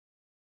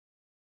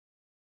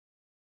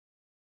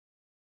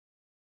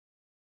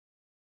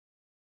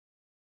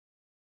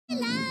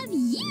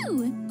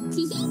love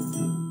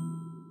you.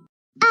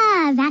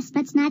 Ah, vast,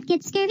 let's not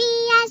get scurvy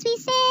as we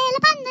sail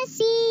upon the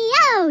sea.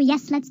 Oh,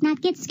 yes, let's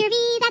not get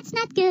scurvy, that's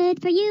not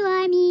good for you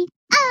or me.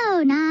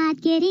 Oh,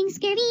 not getting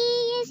scurvy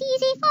is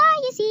easy for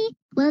you see.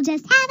 We'll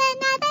just have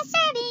another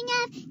serving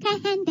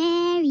of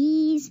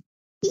cranberries.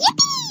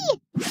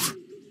 Yippee!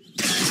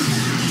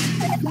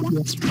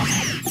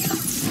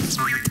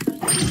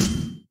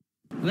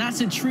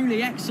 That's a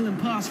truly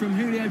excellent pass from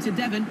Julio to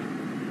Devon.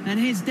 And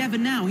here's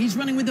Devon now. He's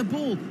running with the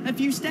ball. A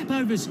few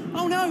step-overs.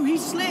 Oh, no,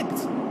 he's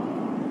slipped.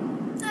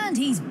 And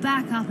he's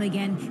back up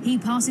again. He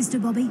passes to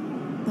Bobby.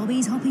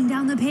 Bobby's hopping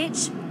down the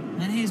pitch.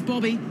 And here's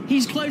Bobby.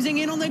 He's closing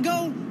in on the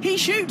goal. He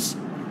shoots.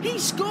 He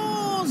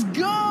scores.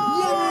 Goal!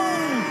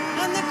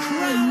 Yeah! And the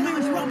crowd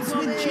erupts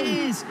with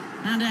cheers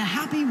and a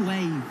happy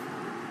wave.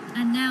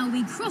 And now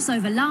we cross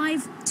over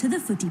live to the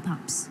Footy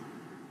Pups.